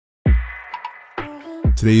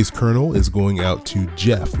Today's kernel is going out to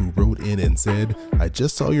Jeff, who wrote in and said, I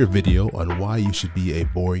just saw your video on why you should be a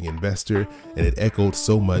boring investor, and it echoed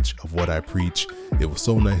so much of what I preach. It was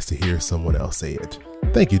so nice to hear someone else say it.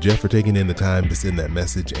 Thank you, Jeff, for taking in the time to send that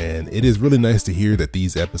message, and it is really nice to hear that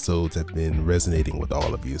these episodes have been resonating with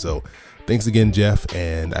all of you. So thanks again, Jeff,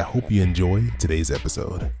 and I hope you enjoy today's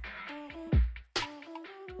episode.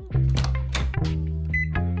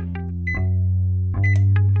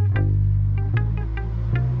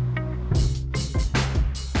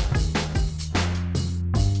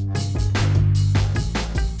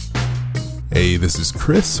 Hey, this is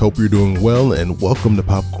Chris. Hope you're doing well, and welcome to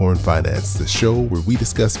Popcorn Finance, the show where we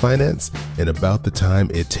discuss finance and about the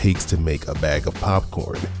time it takes to make a bag of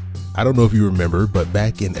popcorn. I don't know if you remember, but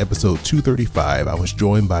back in episode 235, I was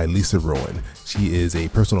joined by Lisa Rowan. She is a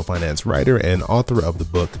personal finance writer and author of the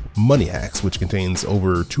book Money Hacks, which contains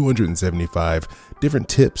over 275 different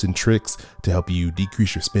tips and tricks to help you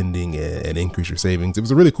decrease your spending and increase your savings. It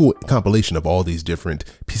was a really cool compilation of all these different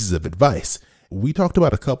pieces of advice. We talked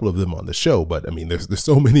about a couple of them on the show, but I mean, there's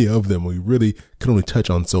so many of them. We really can only touch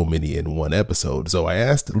on so many in one episode. So I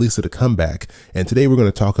asked Lisa to come back, and today we're going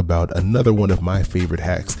to talk about another one of my favorite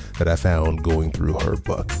hacks that I found going through her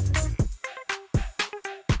book.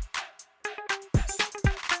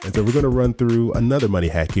 And so we're going to run through another money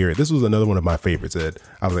hack here. This was another one of my favorites that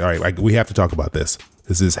I was like, all right, we have to talk about this.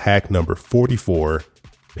 This is hack number 44,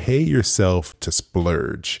 pay yourself to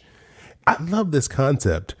splurge. I love this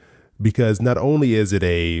concept, because not only is it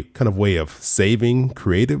a kind of way of saving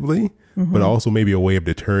creatively, but also maybe a way of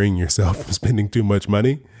deterring yourself from spending too much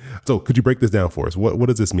money. So could you break this down for us? What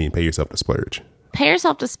does this mean, pay yourself to splurge? Pay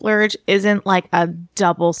yourself to splurge isn't like a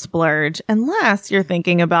double splurge unless you're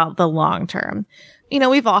thinking about the long term. You know,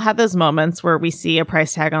 we've all had those moments where we see a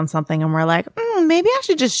price tag on something and we're like, maybe I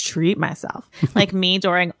should just treat myself. Like me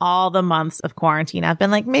during all the months of quarantine, I've been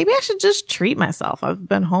like, maybe I should just treat myself. I've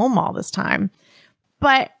been home all this time.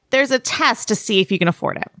 But there's a test to see if you can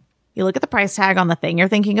afford it. You look at the price tag on the thing you're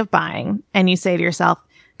thinking of buying and you say to yourself,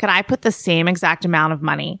 could I put the same exact amount of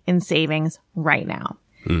money in savings right now?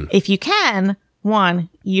 If you can, one,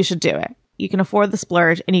 you should do it. You can afford the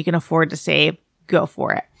splurge and you can afford to save, go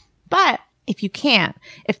for it. But if you can't,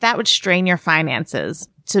 if that would strain your finances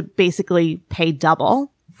to basically pay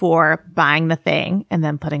double for buying the thing and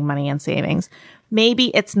then putting money in savings, maybe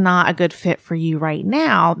it's not a good fit for you right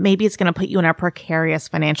now. Maybe it's going to put you in a precarious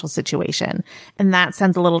financial situation. And that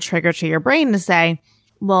sends a little trigger to your brain to say,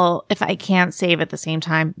 well, if I can't save at the same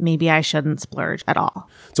time, maybe I shouldn't splurge at all.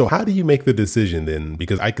 So how do you make the decision then?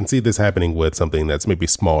 Because I can see this happening with something that's maybe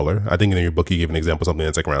smaller. I think in your book, you give an example of something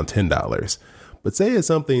that's like around $10. But say it's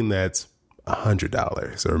something that's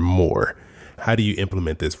 $100 or more. How do you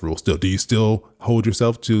implement this rule still? Do you still hold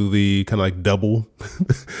yourself to the kind of like double,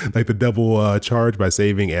 like the double charge by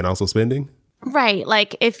saving and also spending? Right.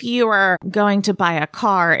 Like if you are going to buy a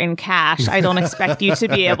car in cash, I don't expect you to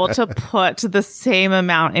be able to put the same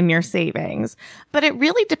amount in your savings. But it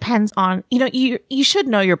really depends on, you should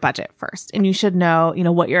know your budget first, and you should know,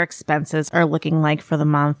 what your expenses are looking like for the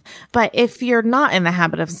month. But if you're not in the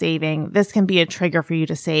habit of saving, this can be a trigger for you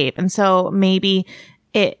to save. And so maybe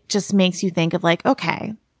it just makes you think of like,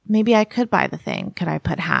 okay, maybe I could buy the thing. Could I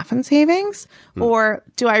put half in savings? Or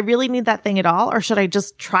do I really need that thing at all? Or should I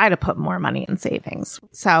just try to put more money in savings?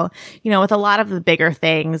 So, with a lot of the bigger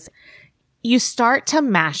things, you start to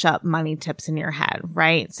mash up money tips in your head,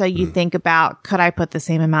 right? So you think about, could I put the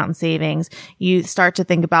same amount in savings? You start to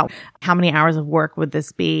think about how many hours of work would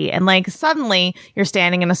this be? And like suddenly you're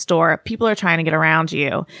standing in a store, people are trying to get around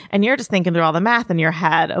you, and you're just thinking through all the math in your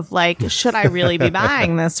head of like, should I really be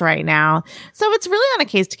buying this right now? So it's really on a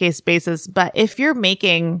case to case basis. But if you're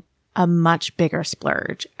making a much bigger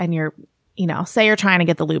splurge and you're, say you're trying to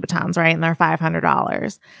get the Louboutins, right? And they're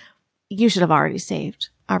 $500, you should have already saved.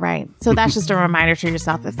 All right. So that's just a reminder to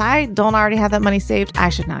yourself. If I don't already have that money saved, I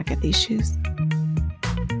should not get these shoes.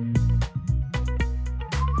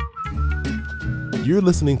 You're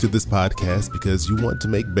listening to this podcast because you want to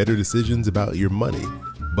make better decisions about your money.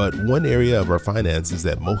 But one area of our finances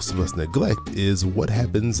that most of us neglect is what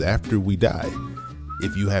happens after we die.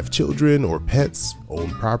 If you have children or pets, own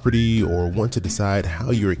property, or want to decide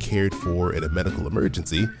how you're cared for in a medical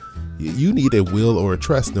emergency, you need a will or a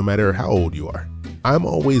trust no matter how old you are. I'm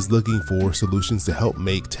always looking for solutions to help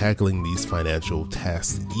make tackling these financial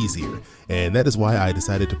tasks easier, and that is why I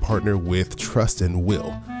decided to partner with Trust and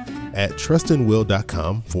Will. At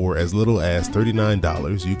trustandwill.com, for as little as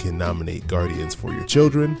 $39, you can nominate guardians for your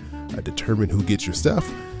children, determine who gets your stuff,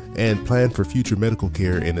 and plan for future medical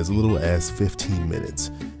care in as little as 15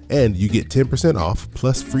 minutes. And you get 10% off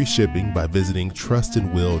plus free shipping by visiting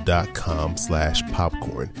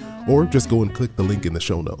trustandwill.com/popcorn, or just go and click the link in the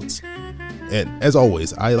show notes. And as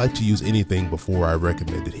always, I like to use anything before I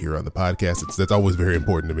recommend it here on the podcast. That's always very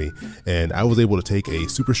important to me. And I was able to take a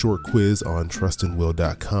super short quiz on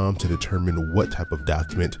trustandwill.com to determine what type of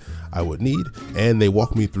document I would need. And they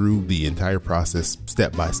walked me through the entire process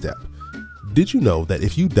step by step. Did you know that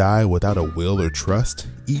if you die without a will or trust,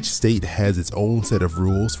 each state has its own set of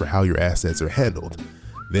rules for how your assets are handled?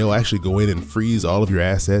 They'll actually go in and freeze all of your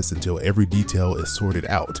assets until every detail is sorted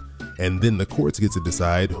out. And then the courts get to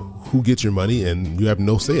decide who gets your money, and you have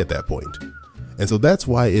no say at that point. And so that's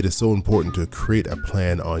why it is so important to create a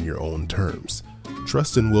plan on your own terms.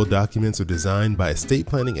 Trust and will documents are designed by estate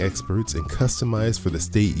planning experts and customized for the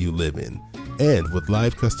state you live in. And with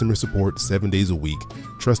live customer support 7 days a week,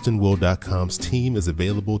 trustandwill.com's team is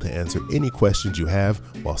available to answer any questions you have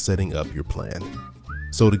while setting up your plan.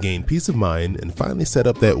 So to gain peace of mind and finally set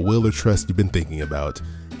up that will or trust you've been thinking about,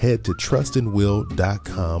 head to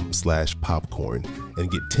trustandwill.com/popcorn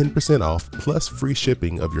and get 10% off plus free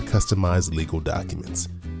shipping of your customized legal documents.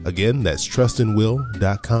 Again, that's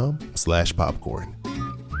trustandwill.com/popcorn.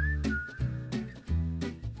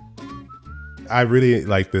 I really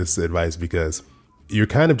like this advice because you're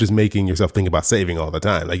kind of just making yourself think about saving all the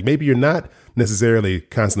time. Like maybe you're not necessarily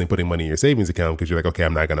constantly putting money in your savings account because you're like, okay,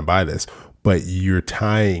 I'm not going to buy this, but you're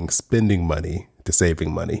tying spending money to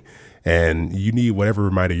saving money. And you need whatever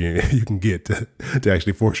reminder you can get to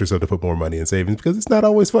actually force yourself to put more money in savings because it's not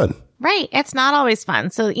always fun. Right. It's not always fun.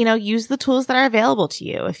 So, use the tools that are available to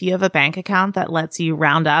you. If you have a bank account that lets you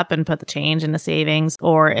round up and put the change into savings,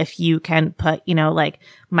 or if you can put, like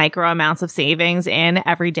micro amounts of savings in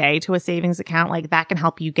every day to a savings account, like that can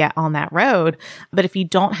help you get on that road. But if you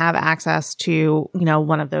don't have access to,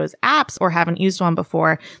 one of those apps or haven't used one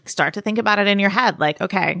before, start to think about it in your head. Like,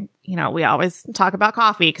 okay, we always talk about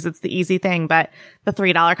coffee because it's the easy thing, but the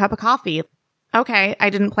 $3 cup of coffee. Okay, I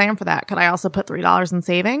didn't plan for that. Could I also put $3 in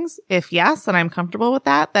savings? If yes, and I'm comfortable with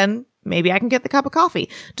that, then maybe I can get the cup of coffee.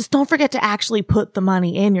 Just don't forget to actually put the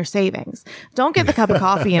money in your savings. Don't get the cup of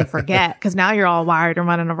coffee and forget because now you're all wired and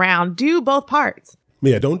running around. Do both parts.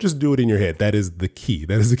 Yeah, don't just do it in your head. That is the key.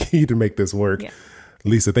 That is the key to make this work. Yeah.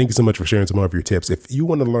 Lisa, thank you so much for sharing some more of your tips. If you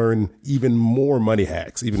want to learn even more money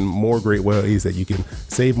hacks, even more great ways that you can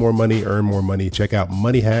save more money, earn more money, check out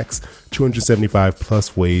Money Hacks, 275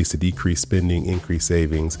 plus ways to decrease spending, increase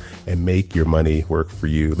savings, and make your money work for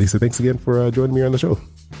you. Lisa, thanks again for joining me on the show.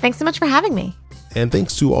 Thanks so much for having me. And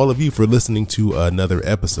thanks to all of you for listening to another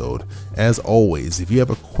episode. As always, if you have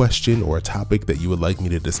a question or a topic that you would like me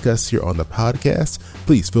to discuss here on the podcast,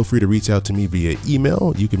 please feel free to reach out to me via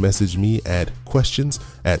email. You can message me at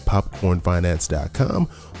questions@popcornfinance.com,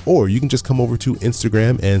 or you can just come over to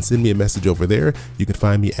Instagram and send me a message over there. You can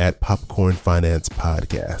find me at Popcorn Finance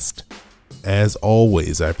Podcast. As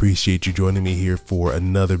always, I appreciate you joining me here for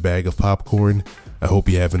another bag of popcorn. I hope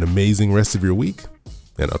you have an amazing rest of your week,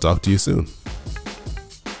 and I'll talk to you soon.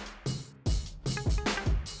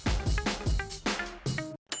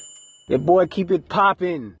 That boy keep it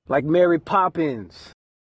poppin' like Mary Poppins.